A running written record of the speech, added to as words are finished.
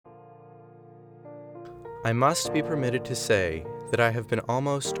I must be permitted to say that I have been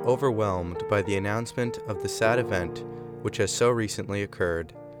almost overwhelmed by the announcement of the sad event which has so recently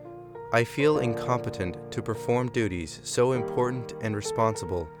occurred. I feel incompetent to perform duties so important and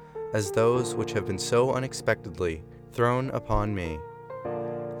responsible as those which have been so unexpectedly thrown upon me.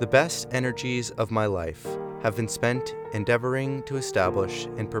 The best energies of my life have been spent endeavoring to establish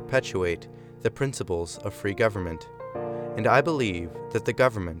and perpetuate the principles of free government, and I believe that the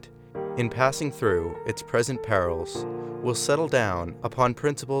government, in passing through its present perils, will settle down upon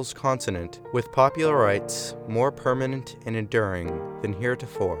principles consonant with popular rights more permanent and enduring than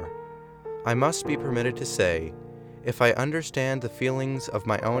heretofore. I must be permitted to say, if I understand the feelings of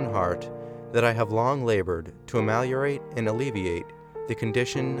my own heart, that I have long labored to ameliorate and alleviate the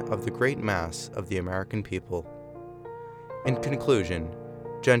condition of the great mass of the American people. In conclusion,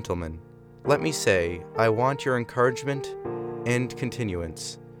 gentlemen, let me say I want your encouragement and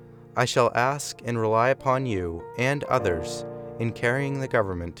continuance. I shall ask and rely upon you and others in carrying the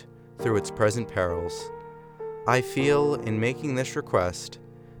government through its present perils. I feel in making this request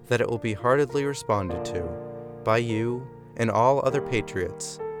that it will be heartily responded to by you and all other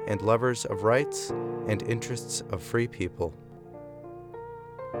patriots and lovers of rights and interests of free people.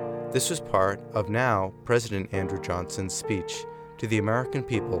 This was part of now President Andrew Johnson's speech to the American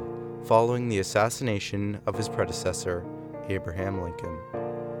people following the assassination of his predecessor, Abraham Lincoln.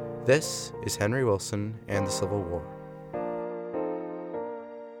 This is Henry Wilson and the Civil War.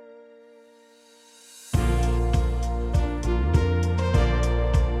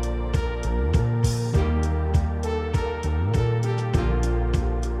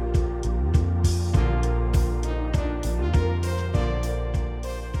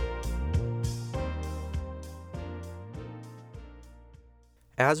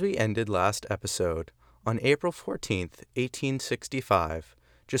 As we ended last episode, on April 14th, 1865,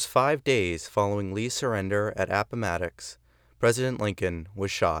 just 5 days following Lee's surrender at Appomattox, President Lincoln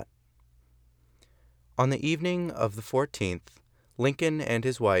was shot. On the evening of the 14th, Lincoln and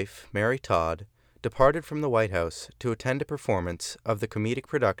his wife, Mary Todd, departed from the White House to attend a performance of the comedic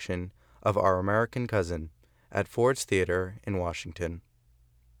production of Our American Cousin at Ford's Theater in Washington.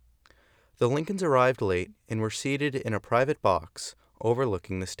 The Lincolns arrived late and were seated in a private box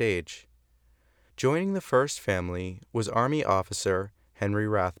overlooking the stage. Joining the first family was Army officer Henry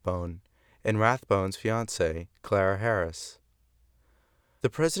Rathbone and Rathbone's fiancée, Clara Harris. The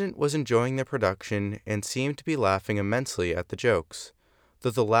president was enjoying the production and seemed to be laughing immensely at the jokes,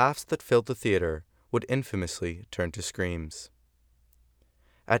 though the laughs that filled the theater would infamously turn to screams.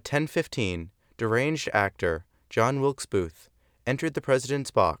 At 10:15, deranged actor John Wilkes Booth entered the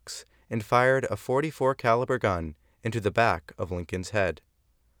president's box and fired a .44 caliber gun into the back of Lincoln's head.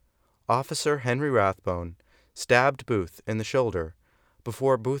 Officer Henry Rathbone stabbed Booth in the shoulder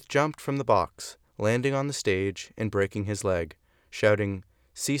before Booth jumped from the box, landing on the stage and breaking his leg, shouting,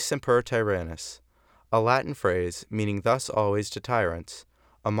 "Si semper tyrannis," a Latin phrase meaning "thus always to tyrants,"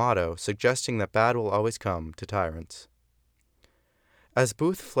 a motto suggesting that bad will always come to tyrants. As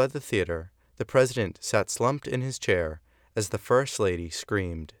Booth fled the theater, the president sat slumped in his chair as the First Lady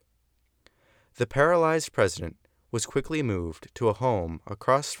screamed. The paralyzed president was quickly moved to a home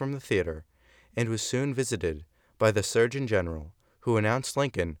across from the theater and was soon visited by the Surgeon General, who announced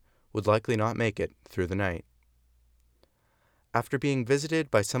Lincoln would likely not make it through the night. After being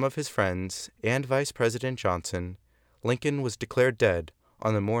visited by some of his friends and Vice President Johnson, Lincoln was declared dead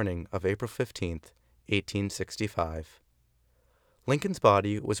on the morning of April 15th, 1865. Lincoln's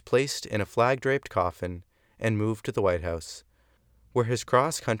body was placed in a flag-draped coffin and moved to the White House, where his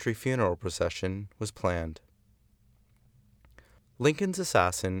cross-country funeral procession was planned. Lincoln's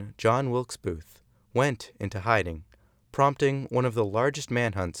assassin, John Wilkes Booth, went into hiding, prompting one of the largest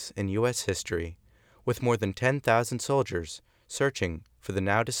manhunts in U.S. history, with more than 10,000 soldiers searching for the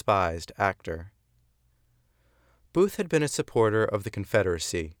now despised actor. Booth had been a supporter of the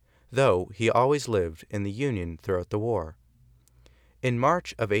Confederacy, though he always lived in the Union throughout the war. In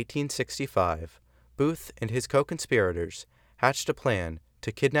March of 1865, Booth and his co-conspirators hatched a plan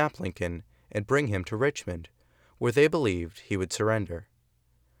to kidnap Lincoln and bring him to Richmond, where they believed he would surrender.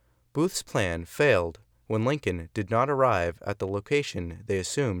 Booth's plan failed when Lincoln did not arrive at the location they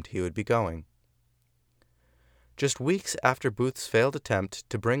assumed he would be going. Just weeks after Booth's failed attempt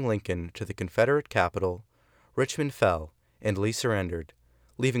to bring Lincoln to the Confederate capital, Richmond fell and Lee surrendered,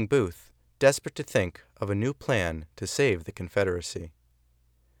 leaving Booth desperate to think of a new plan to save the Confederacy.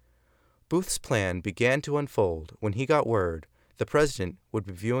 Booth's plan began to unfold when he got word the president would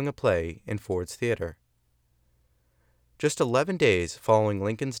be viewing a play in Ford's Theater. Just 11 days following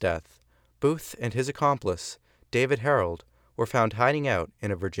Lincoln's death, Booth and his accomplice, David Herold, were found hiding out in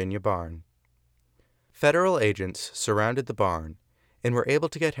a Virginia barn. Federal agents surrounded the barn and were able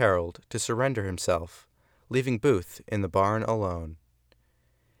to get Harold to surrender himself, leaving Booth in the barn alone.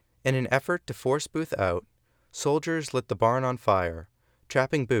 In an effort to force Booth out, soldiers lit the barn on fire,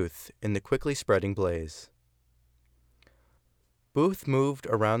 trapping Booth in the quickly spreading blaze. Booth moved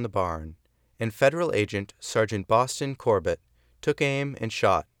around the barn, and Federal agent Sergeant Boston Corbett took aim and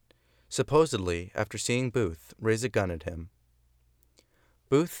shot, supposedly after seeing Booth raise a gun at him.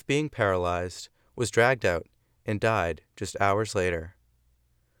 Booth, being paralyzed, was dragged out and died just hours later.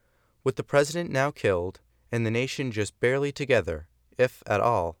 With the president now killed and the nation just barely together, if at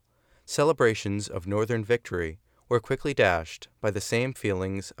all, celebrations of Northern victory were quickly dashed by the same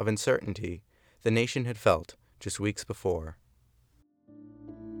feelings of uncertainty the nation had felt just weeks before.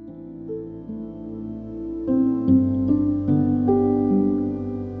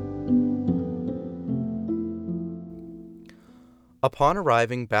 Upon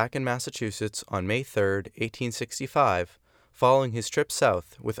arriving back in Massachusetts on May 3, 1865, following his trip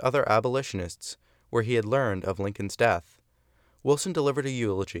south with other abolitionists, where he had learned of Lincoln's death, Wilson delivered a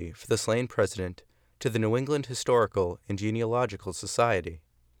eulogy for the slain president to the New England Historical and Genealogical Society.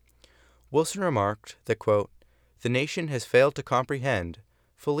 Wilson remarked that, quote, "The nation has failed to comprehend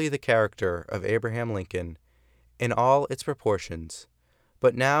fully the character of Abraham Lincoln in all its proportions,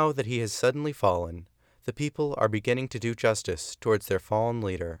 but now that he has suddenly fallen, the people are beginning to do justice towards their fallen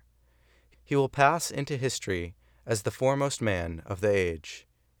leader. He will pass into history as the foremost man of the age."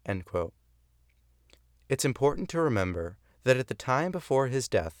 End quote. It's important to remember that at the time before his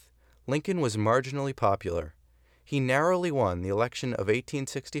death, Lincoln was marginally popular. He narrowly won the election of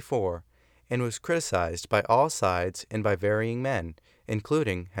 1864 and was criticized by all sides and by varying men,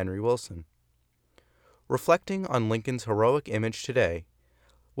 including Henry Wilson. Reflecting on Lincoln's heroic image today,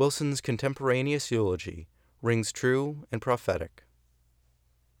 Wilson's contemporaneous eulogy rings true and prophetic.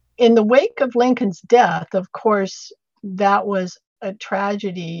 In the wake of Lincoln's death, of course, that was a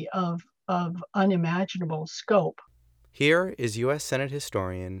tragedy of unimaginable scope. Here is U.S. Senate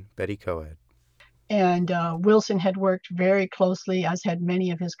historian Betty Coed. And Wilson had worked very closely, as had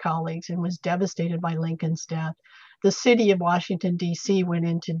many of his colleagues, and was devastated by Lincoln's death. The city of Washington, D.C. went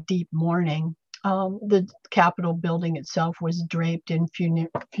into deep mourning. The Capitol building itself was draped in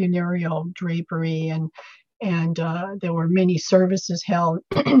funereal drapery, and there were many services held.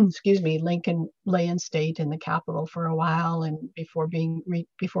 Excuse me. Lincoln lay in state in the Capitol for a while, and before being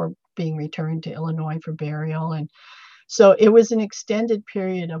returned to Illinois for burial. And so it was an extended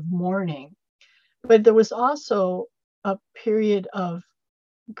period of mourning. But there was also a period of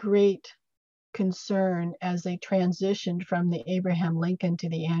great concern as they transitioned from the Abraham Lincoln to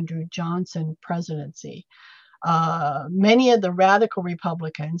the Andrew Johnson presidency. Many of the radical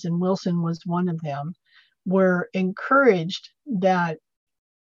Republicans, and Wilson was one of them, were encouraged that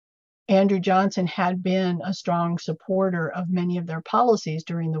Andrew Johnson had been a strong supporter of many of their policies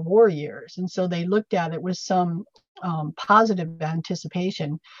during the war years. And so they looked at it with some positive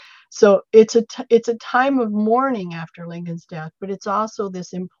anticipation. So it's a time of mourning after Lincoln's death, but it's also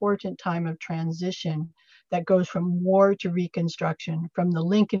this important time of transition that goes from war to Reconstruction, from the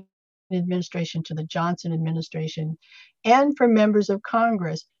Lincoln administration to the Johnson administration, and for members of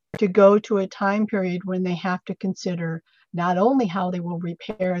Congress to go to a time period when they have to consider not only how they will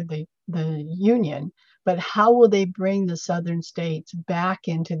repair the Union, but how will they bring the Southern states back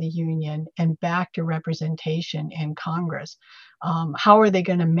into the Union and back to representation in Congress? How are they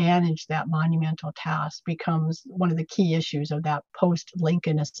going to manage that monumental task becomes one of the key issues of that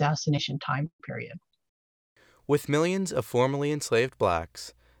post-Lincoln assassination time period. With millions of formerly enslaved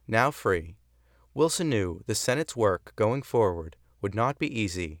blacks now free, Wilson knew the Senate's work going forward would not be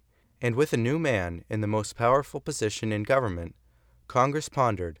easy, and with a new man in the most powerful position in government, Congress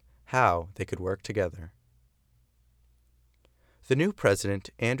pondered how they could work together. The new president,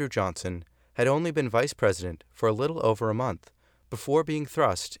 Andrew Johnson, had only been vice president for a little over a month before being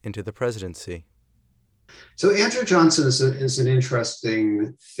thrust into the presidency. So Andrew Johnson is an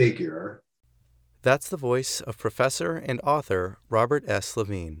interesting figure. That's the voice of Professor and author Robert S.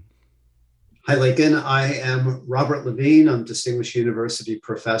 Levine. Hi, Lincoln. I am Robert Levine. I'm Distinguished University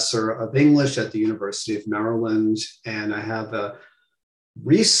Professor of English at the University of Maryland, and I have a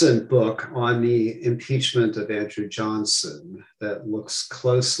recent book on the impeachment of Andrew Johnson that looks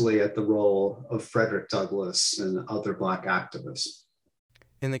closely at the role of Frederick Douglass and other Black activists.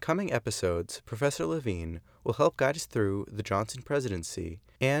 In the coming episodes, Professor Levine will help guide us through the Johnson presidency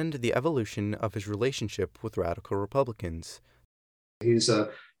and the evolution of his relationship with radical Republicans. He's a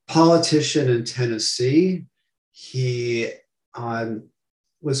politician in Tennessee. He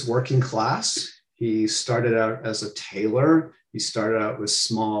was working class. He started out as a tailor. He started out with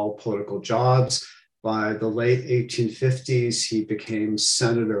small political jobs. By the late 1850s, he became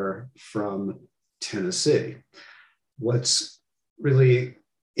senator from Tennessee. What's really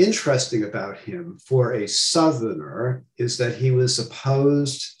interesting about him for a Southerner is that he was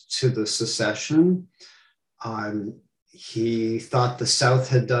opposed to the secession. He thought the South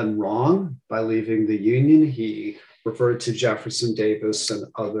had done wrong by leaving the Union. He referred to Jefferson Davis and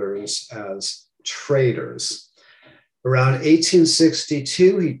others as traitors. Around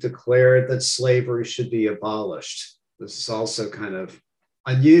 1862, he declared that slavery should be abolished. This is also kind of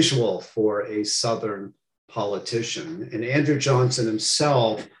unusual for a Southern politician. And Andrew Johnson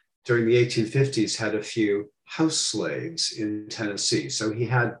himself, during the 1850s, had a few house slaves in Tennessee. So he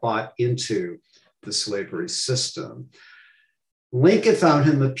had bought into the slavery system. Lincoln found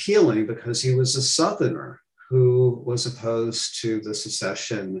him appealing because he was a Southerner who was opposed to the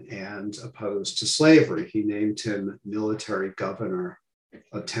secession and opposed to slavery. He named him military governor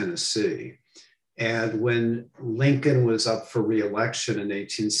of Tennessee. And when Lincoln was up for re-election in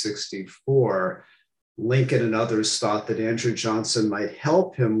 1864, Lincoln and others thought that Andrew Johnson might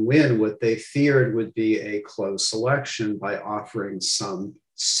help him win what they feared would be a close election by offering some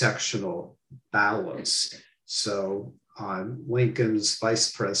sectional ballots. So Lincoln's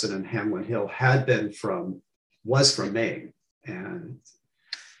vice president, Hamlin Hill, was from Maine. And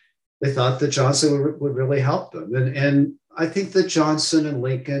they thought that Johnson would really help them. And I think that Johnson and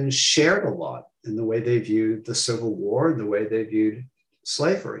Lincoln shared a lot in the way they viewed the Civil War and the way they viewed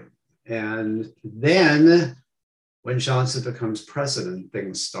slavery. And then when Johnson becomes president,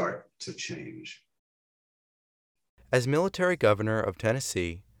 things start to change. As military governor of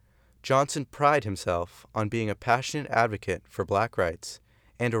Tennessee, Johnson prided himself on being a passionate advocate for black rights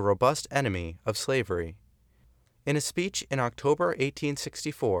and a robust enemy of slavery. In a speech in October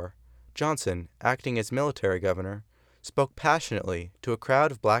 1864, Johnson, acting as military governor, spoke passionately to a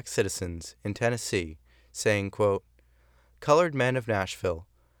crowd of black citizens in Tennessee, saying, quote, "Colored men of Nashville,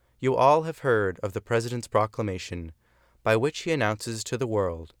 you all have heard of the President's proclamation, by which he announces to the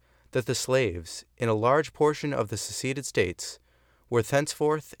world that the slaves in a large portion of the seceded states were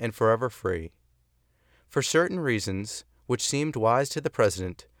thenceforth and forever free. For certain reasons, which seemed wise to the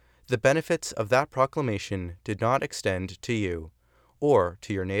President, the benefits of that proclamation did not extend to you, or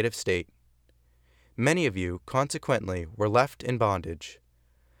to your native state. Many of you, consequently, were left in bondage.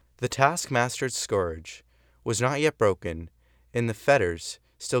 The taskmaster's scourge was not yet broken, and the fetters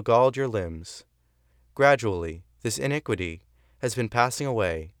still galled your limbs. Gradually, this iniquity has been passing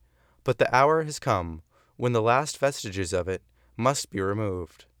away, but the hour has come when the last vestiges of it must be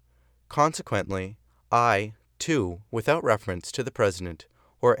removed. Consequently, I, too, without reference to the President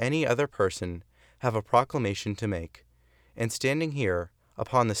or any other person, have a proclamation to make, and standing here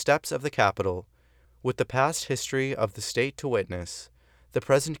upon the steps of the Capitol, with the past history of the state to witness, the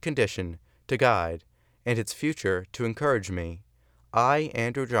present condition to guide, and its future to encourage me, I,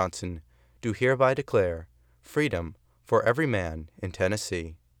 Andrew Johnson, do hereby declare freedom for every man in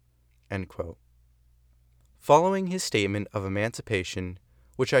Tennessee." End quote. Following his statement of emancipation,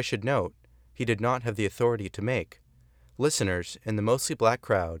 which I should note he did not have the authority to make, listeners in the mostly black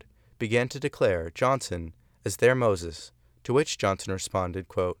crowd began to declare Johnson as their Moses, to which Johnson responded,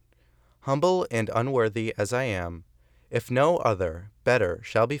 quote, "Humble and unworthy as I am, if no other better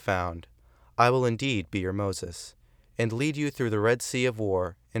shall be found, I will indeed be your Moses, and lead you through the Red Sea of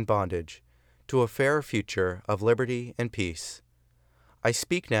war and bondage to a fairer future of liberty and peace. I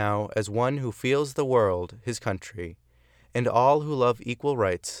speak now as one who feels the world his country, and all who love equal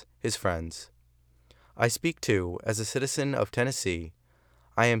rights his friends. I speak, too, as a citizen of Tennessee.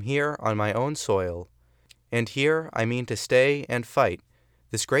 I am here on my own soil, and here I mean to stay and fight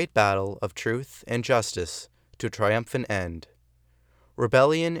this great battle of truth and justice to a triumphant end.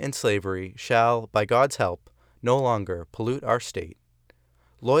 Rebellion and slavery shall, by God's help, no longer pollute our state.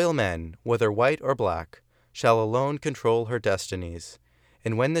 Loyal men, whether white or black, shall alone control her destinies,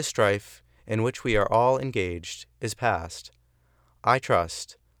 and when this strife, in which we are all engaged, is past, I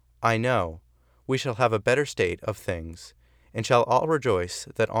trust, I know, we shall have a better state of things, and shall all rejoice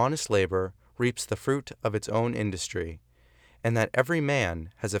that honest labor reaps the fruit of its own industry, and that every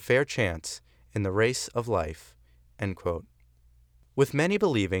man has a fair chance in the race of life." End quote. With many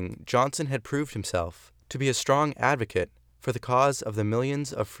believing Johnson had proved himself to be a strong advocate for the cause of the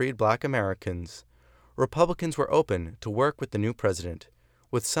millions of freed black Americans, Republicans were open to work with the new president,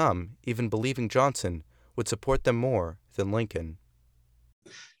 with some even believing Johnson would support them more than Lincoln.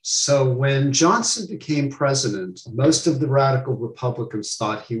 So when Johnson became president, most of the radical Republicans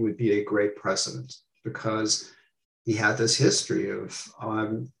thought he would be a great president because he had this history of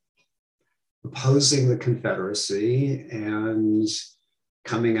opposing the Confederacy and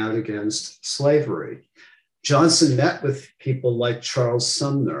coming out against slavery. Johnson met with people like Charles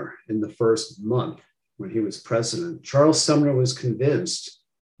Sumner in the first month when he was president. Charles Sumner was convinced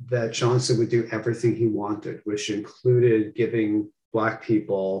that Johnson would do everything he wanted, which included giving Black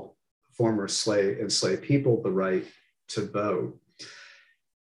people, former enslaved people, the right to vote.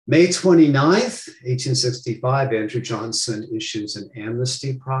 May 29th, 1865, Andrew Johnson issues an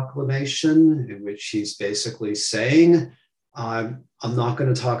amnesty proclamation in which he's basically saying, I'm not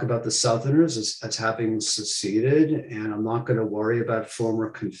going to talk about the Southerners as having seceded, and I'm not going to worry about former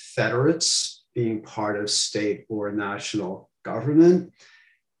Confederates being part of state or national government.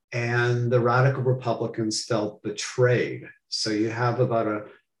 And the radical Republicans felt betrayed. So you have about a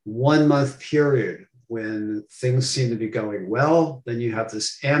 1 month period when things seem to be going well. Then you have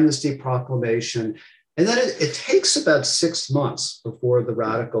this amnesty proclamation. And then it takes about 6 months before the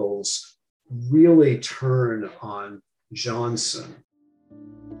radicals really turn on Johnson.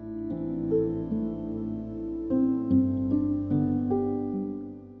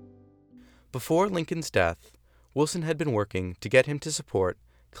 Before Lincoln's death, Wilson had been working to get him to support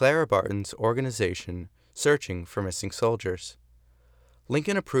Clara Barton's organization searching for missing soldiers.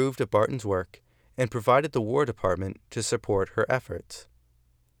 Lincoln approved of Barton's work and provided the War Department to support her efforts.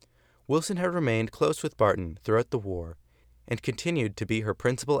 Wilson had remained close with Barton throughout the war and continued to be her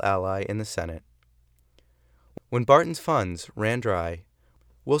principal ally in the Senate. When Barton's funds ran dry,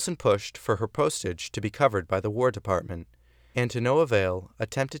 Wilson pushed for her postage to be covered by the War Department, and to no avail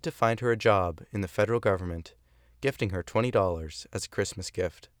attempted to find her a job in the federal government, gifting her $20 as a Christmas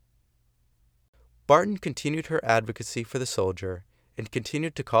gift. Barton continued her advocacy for the soldier and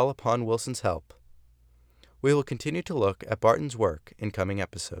continued to call upon Wilson's help. We will continue to look at Barton's work in coming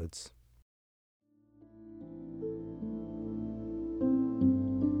episodes.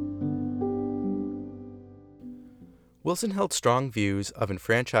 Wilson held strong views of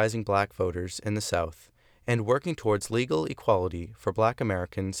enfranchising Black voters in the South and working towards legal equality for Black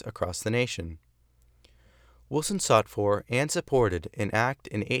Americans across the nation. Wilson sought for and supported an act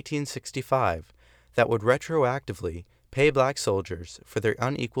in 1865 that would retroactively pay Black soldiers for their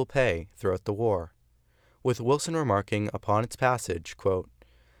unequal pay throughout the war, with Wilson remarking upon its passage, quote,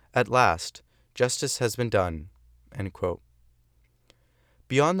 "At last, justice has been done," end quote.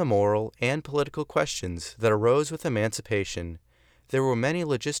 Beyond the moral and political questions that arose with emancipation, there were many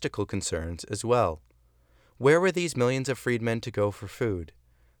logistical concerns as well. Where were these millions of freedmen to go for food,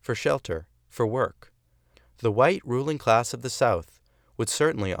 for shelter, for work? The white ruling class of the South would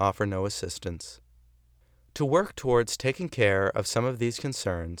certainly offer no assistance. To work towards taking care of some of these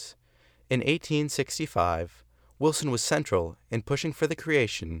concerns, in 1865, Wilson was central in pushing for the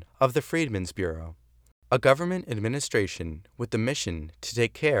creation of the Freedmen's Bureau, a government administration with the mission to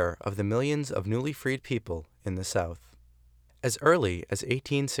take care of the millions of newly freed people in the South. As early as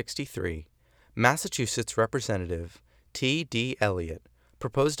 1863, Massachusetts Representative T.D. Eliot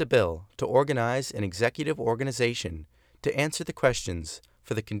proposed a bill to organize an executive organization to answer the questions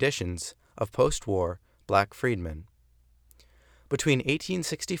for the conditions of post-war Black freedmen. Between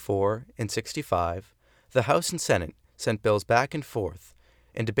 1864 and 65, the House and Senate sent bills back and forth,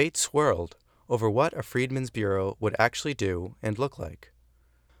 and debate swirled over what a Freedmen's Bureau would actually do and look like.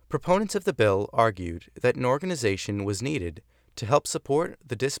 Proponents of the bill argued that an organization was needed to help support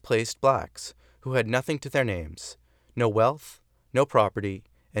the displaced Blacks who had nothing to their names, no wealth, no property,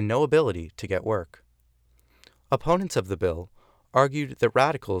 and no ability to get work. Opponents of the bill argued that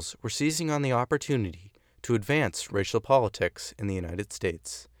radicals were seizing on the opportunity to advance racial politics in the United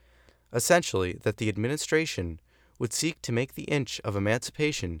States, essentially that the administration would seek to make the inch of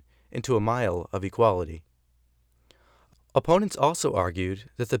emancipation into a mile of equality. Opponents also argued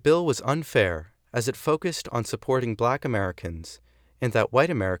that the bill was unfair as it focused on supporting Black Americans and that white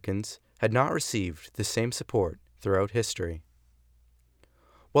Americans had not received the same support throughout history.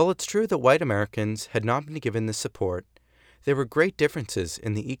 While it's true that white Americans had not been given this support, there were great differences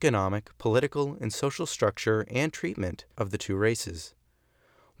in the economic, political, and social structure and treatment of the two races.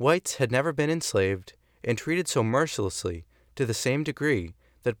 Whites had never been enslaved and treated so mercilessly to the same degree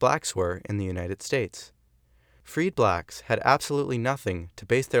that Blacks were in the United States. Freed Blacks had absolutely nothing to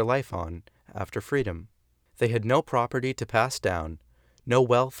base their life on after freedom. They had no property to pass down, no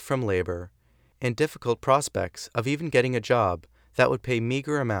wealth from labor, and difficult prospects of even getting a job that would pay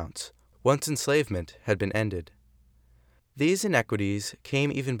meager amounts once enslavement had been ended. These inequities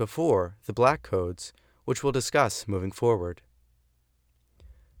came even before the Black Codes, which we'll discuss moving forward.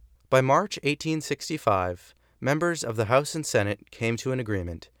 By March 1865, members of the House and Senate came to an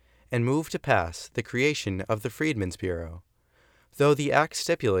agreement and moved to pass the creation of the Freedmen's Bureau, though the act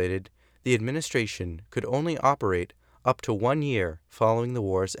stipulated the administration could only operate up to 1 year following the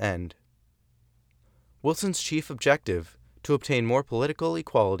war's end. Wilson's chief objective, to obtain more political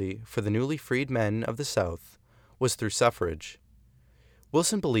equality for the newly freed men of the South, was through suffrage.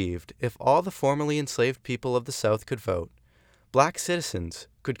 Wilson believed if all the formerly enslaved people of the South could vote, black citizens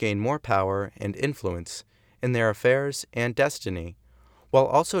could gain more power and influence in their affairs and destiny, while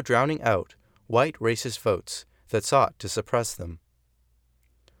also drowning out white racist votes that sought to suppress them.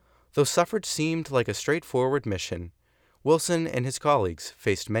 Though suffrage seemed like a straightforward mission, Wilson and his colleagues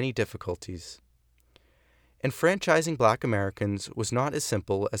faced many difficulties. Enfranchising black Americans was not as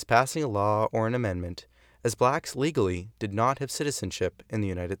simple as passing a law or an amendment, as blacks legally did not have citizenship in the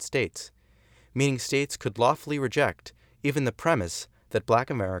United States, meaning states could lawfully reject even the premise that black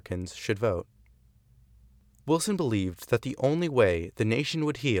Americans should vote. Wilson believed that the only way the nation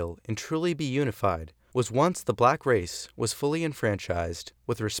would heal and truly be unified was once the black race was fully enfranchised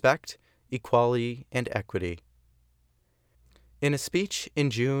with respect, equality, and equity. In a speech in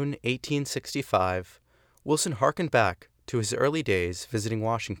June 1865, Wilson hearkened back to his early days visiting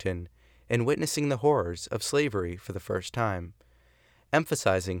Washington and witnessing the horrors of slavery for the first time,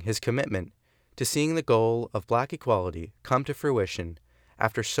 emphasizing his commitment to seeing the goal of black equality come to fruition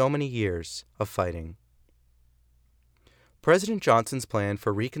after so many years of fighting. President Johnson's plan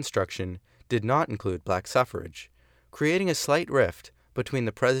for Reconstruction did not include black suffrage, creating a slight rift between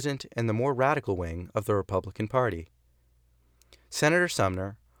the president and the more radical wing of the Republican Party. Senator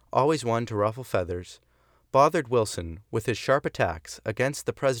Sumner, always one to ruffle feathers, bothered Wilson with his sharp attacks against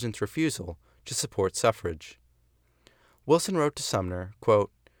the president's refusal to support suffrage. Wilson wrote to Sumner,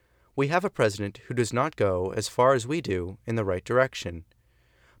 quote, "We have a president who does not go as far as we do in the right direction,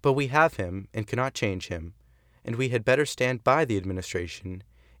 but we have him and cannot change him, and we had better stand by the administration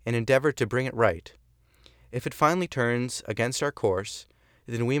and endeavor to bring it right. If it finally turns against our course,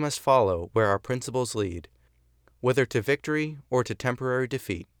 then we must follow where our principles lead, whether to victory or to temporary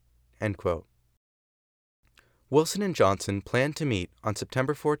defeat." End quote. Wilson and Johnson planned to meet on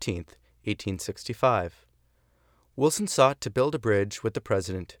September 14, 1865. Wilson sought to build a bridge with the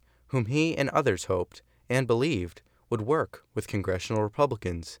president, whom he and others hoped and believed would work with congressional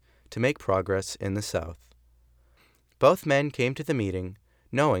Republicans to make progress in the South. Both men came to the meeting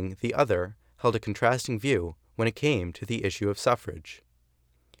knowing the other held a contrasting view when it came to the issue of suffrage.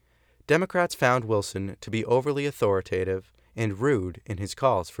 Democrats found Wilson to be overly authoritative and rude in his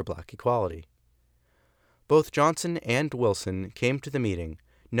calls for black equality. Both Johnson and Wilson came to the meeting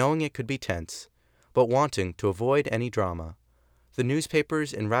knowing it could be tense, but wanting to avoid any drama. The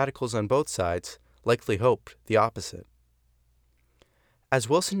newspapers and radicals on both sides likely hoped the opposite. As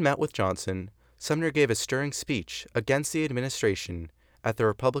Wilson met with Johnson, Sumner gave a stirring speech against the administration at the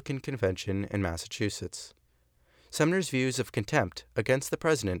Republican convention in Massachusetts. Sumner's views of contempt against the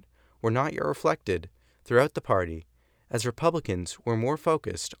president were not yet reflected throughout the party, as Republicans were more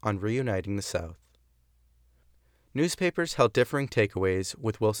focused on reuniting the South. Newspapers held differing takeaways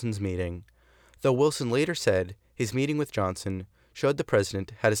with Wilson's meeting, though Wilson later said his meeting with Johnson showed the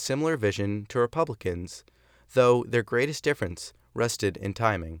president had a similar vision to Republicans, though their greatest difference rested in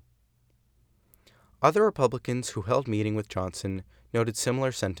timing. Other Republicans who held meeting with Johnson noted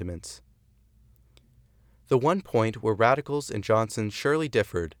similar sentiments. The one point where radicals and Johnson surely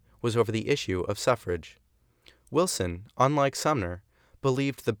differed was over the issue of suffrage. Wilson, unlike Sumner,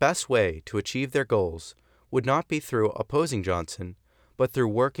 believed the best way to achieve their goals would not be through opposing Johnson, but through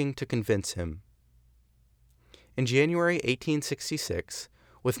working to convince him. In January 1866,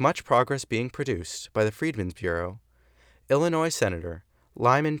 with much progress being produced by the Freedmen's Bureau, Illinois Senator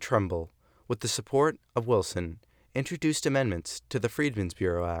Lyman Trumbull, with the support of Wilson, introduced amendments to the Freedmen's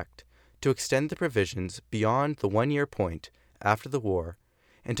Bureau Act to extend the provisions beyond the 1-year point after the war,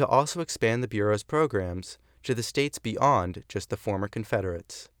 and to also expand the Bureau's programs to the states beyond just the former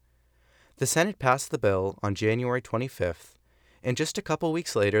Confederates. The Senate passed the bill on January 25th, and just a couple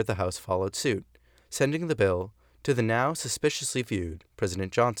weeks later the House followed suit, sending the bill to the now suspiciously viewed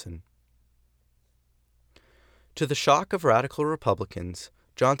President Johnson. To the shock of radical Republicans,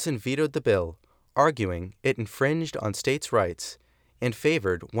 Johnson vetoed the bill, arguing it infringed on states' rights and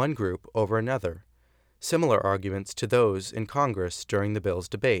favored one group over another, similar arguments to those in Congress during the bill's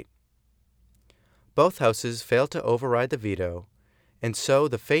debate. Both houses failed to override the veto, and so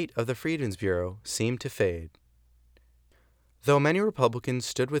the fate of the Freedmen's Bureau seemed to fade. Though many Republicans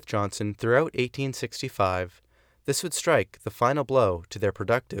stood with Johnson throughout 1865, this would strike the final blow to their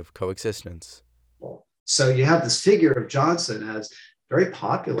productive coexistence. So you have this figure of Johnson as very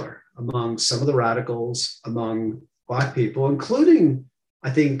popular among some of the radicals, among Black people, including, I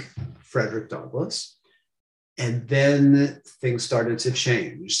think, Frederick Douglass. And then things started to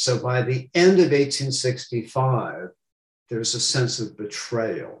change. So by the end of 1865, there's a sense of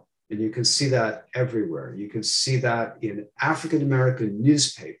betrayal. And you can see that everywhere. You can see that in African-American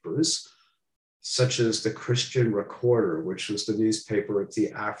newspapers, such as the Christian Recorder, which was the newspaper of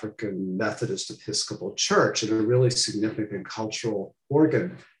the African Methodist Episcopal Church and a really significant cultural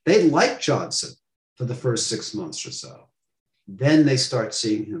organ. They liked Johnson for the first 6 months or so. Then they start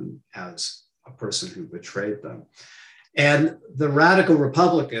seeing him as a person who betrayed them. And the radical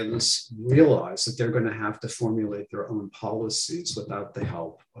Republicans realize that they're going to have to formulate their own policies without the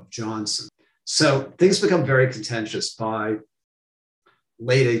help of Johnson. So things become very contentious by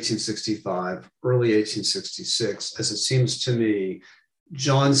late 1865, early 1866. As it seems to me,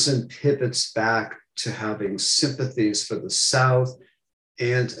 Johnson pivots back to having sympathies for the South,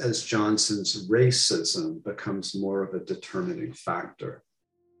 and as Johnson's racism becomes more of a determining factor.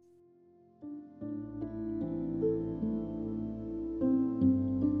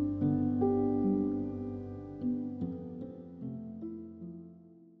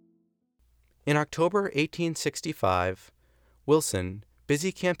 In October 1865, Wilson,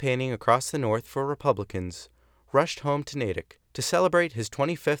 busy campaigning across the North for Republicans, rushed home to Natick to celebrate his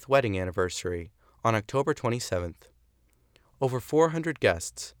 25th wedding anniversary on October 27th. Over 400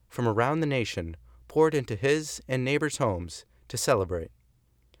 guests from around the nation poured into his and neighbors' homes to celebrate.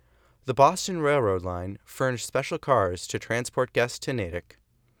 The Boston Railroad line furnished special cars to transport guests to Natick.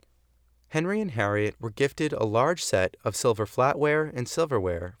 Henry and Harriet were gifted a large set of silver flatware and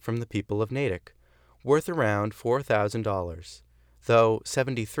silverware from the people of Natick, worth around $4,000, though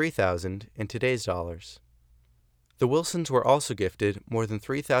 $73,000 in today's dollars. The Wilsons were also gifted more than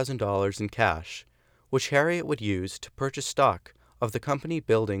 $3,000 in cash, which Harriet would use to purchase stock of the company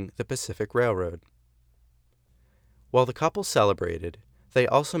building the Pacific Railroad. While the couple celebrated, they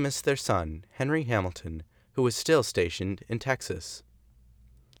also missed their son, Henry Hamilton, who was still stationed in Texas.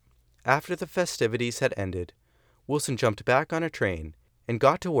 After the festivities had ended, Wilson jumped back on a train and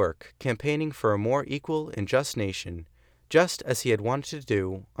got to work campaigning for a more equal and just nation, just as he had wanted to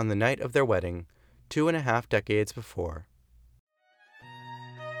do on the night of their wedding 2.5 decades before.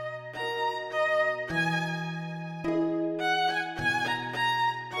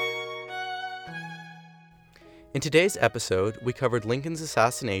 In today's episode, we covered Lincoln's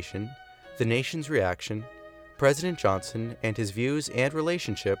assassination, the nation's reaction, President Johnson and his views and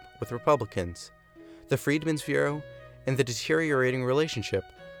relationship with Republicans, the Freedmen's Bureau, and the deteriorating relationship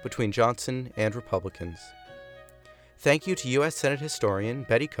between Johnson and Republicans. Thank you to U.S. Senate historian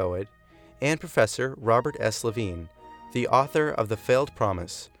Betty Coed and Professor Robert S. Levine, the author of The Failed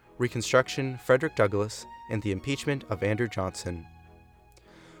Promise, Reconstruction, Frederick Douglass, and the Impeachment of Andrew Johnson.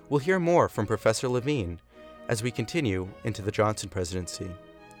 We'll hear more from Professor Levine as we continue into the Johnson presidency.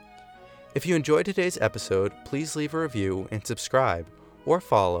 If you enjoyed today's episode, please leave a review and subscribe or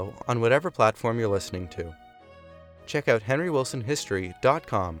follow on whatever platform you're listening to. Check out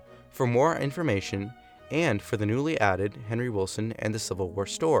henrywilsonhistory.com for more information and for the newly added Henry Wilson and the Civil War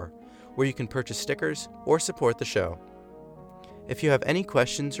store, where you can purchase stickers or support the show. If you have any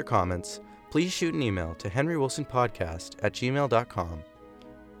questions or comments, please shoot an email to henrywilsonpodcast@gmail.com.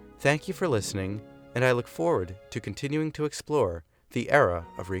 Thank you for listening, and I look forward to continuing to explore the era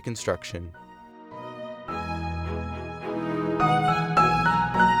of Reconstruction.